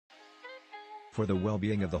For the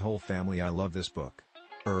well-being of the whole family, I love this book.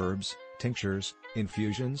 Herbs, tinctures,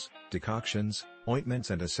 infusions, decoctions, ointments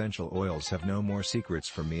and essential oils have no more secrets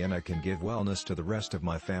from me, and I can give wellness to the rest of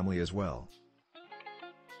my family as well.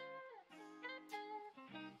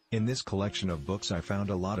 In this collection of books I found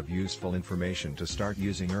a lot of useful information to start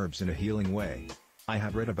using herbs in a healing way. I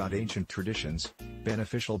have read about ancient traditions,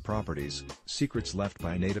 beneficial properties, secrets left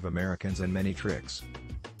by Native Americans and many tricks.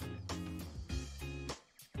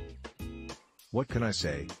 What can I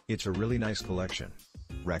say, it's a really nice collection.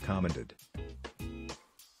 Recommended.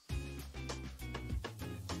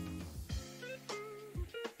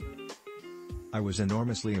 I was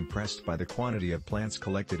enormously impressed by the quantity of plants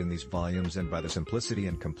collected in these volumes and by the simplicity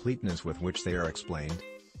and completeness with which they are explained.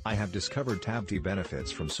 I have discovered tabty benefits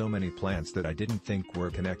from so many plants that I didn't think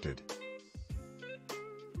were connected.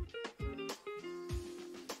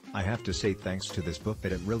 I have to say thanks to this book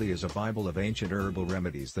that it really is a Bible of ancient herbal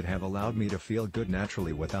remedies that have allowed me to feel good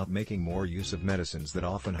naturally without making more use of medicines that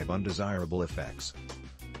often have undesirable effects.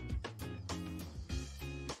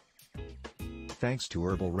 Thanks to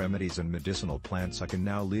herbal remedies and medicinal plants, I can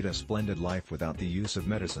now lead a splendid life without the use of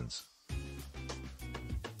medicines.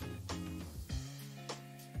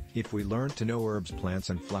 If we learned to know herbs, plants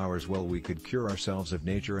and flowers well, we could cure ourselves of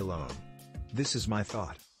nature alone. This is my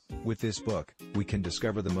thought. With this book, we can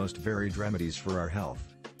discover the most varied remedies for our health.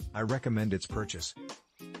 I recommend its purchase.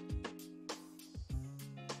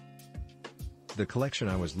 The collection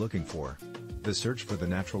I was looking for. The search for the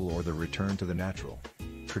natural or the return to the natural.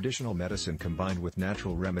 Traditional medicine combined with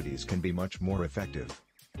natural remedies can be much more effective.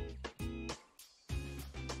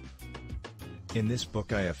 In this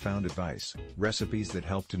book I have found advice, recipes that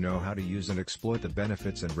help to know how to use and exploit the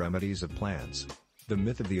benefits and remedies of plants. The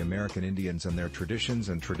Myth of the American Indians and Their Traditions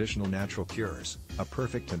and Traditional Natural Cures, a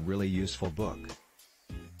perfect and really useful book.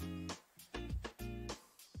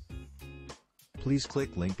 Please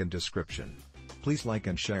click link in description. Please like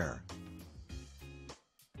and share.